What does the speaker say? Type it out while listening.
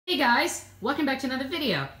Hey guys, welcome back to another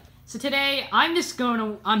video. So today I'm just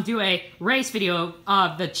going to do a race video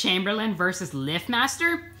of the Chamberlain versus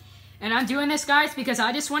LiftMaster. And I'm doing this, guys, because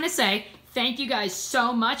I just want to say thank you guys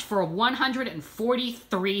so much for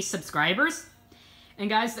 143 subscribers. And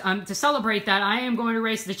guys, to celebrate that, I am going to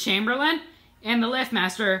race the Chamberlain and the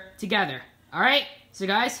LiftMaster together. Alright, so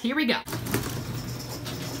guys, here we go.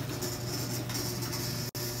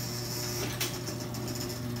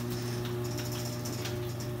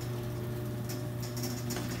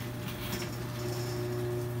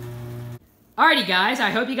 Alrighty guys,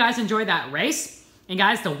 I hope you guys enjoyed that race. And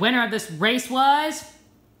guys, the winner of this race was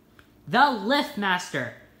the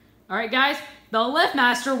LiftMaster. Alright guys, the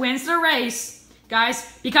LiftMaster wins the race,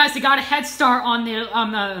 guys, because they got a head start on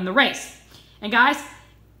the race. And guys,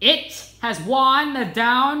 it has won the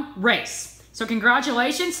down race. So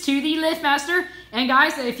congratulations to the LiftMaster. And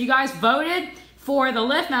guys, if you guys voted for the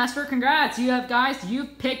LiftMaster, congrats.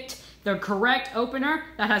 You've picked the correct opener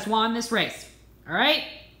that has won this race. Alright?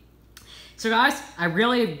 So guys, I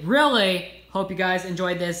really hope you guys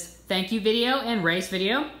enjoyed this thank you video and race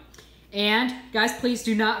video. And guys, please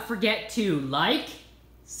do not forget to like,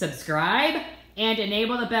 subscribe, and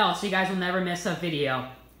enable the bell so you guys will never miss a video.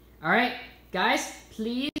 Alright, guys,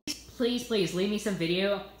 please leave me some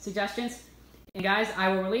video suggestions. And guys, I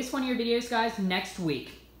will release one of your videos, guys, next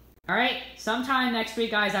week. Alright, sometime next week,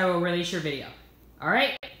 guys, I will release your video.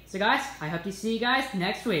 Alright, so guys, I hope to see you guys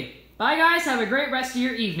next week. Bye guys, have a great rest of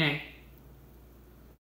your evening.